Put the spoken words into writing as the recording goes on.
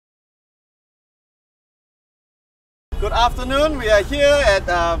Good afternoon. We are here at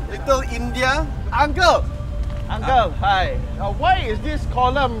Little India. Uncle, hi. Why is this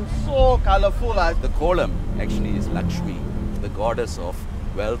column so colorful? The column actually is Lakshmi, the goddess of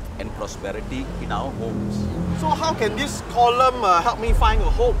wealth and prosperity in our homes. So how can this column help me find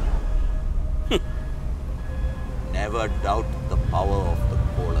a home? Never doubt the power of the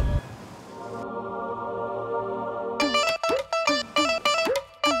column.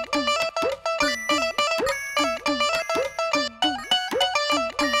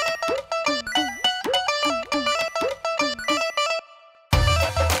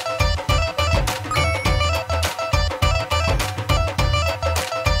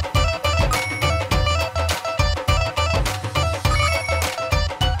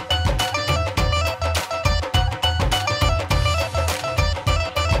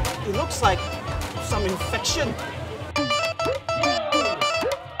 It looks like some infection.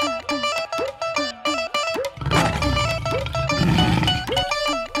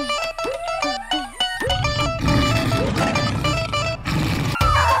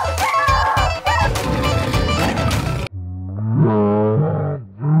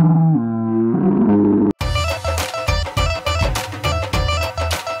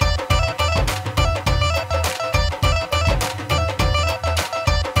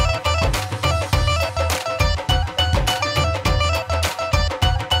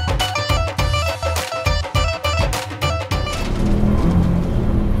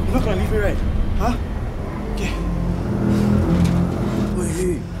 Look, I leave it right. Huh? Okay.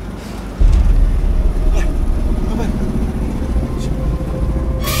 Wait.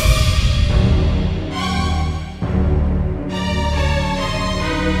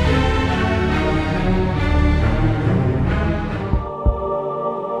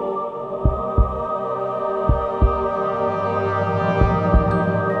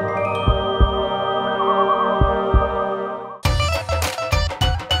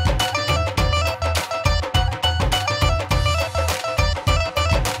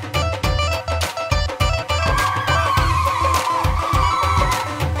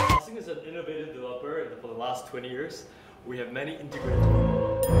 For the last 20 years, we have many integrated.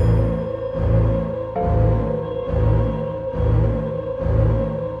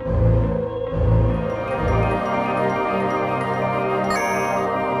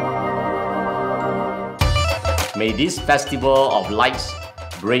 May this festival of lights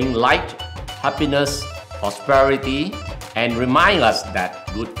bring light, happiness, prosperity, and remind us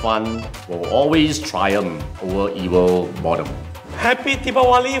that good fun will always triumph over evil boredom. Happy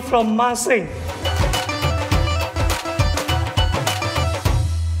Diwali from Masing.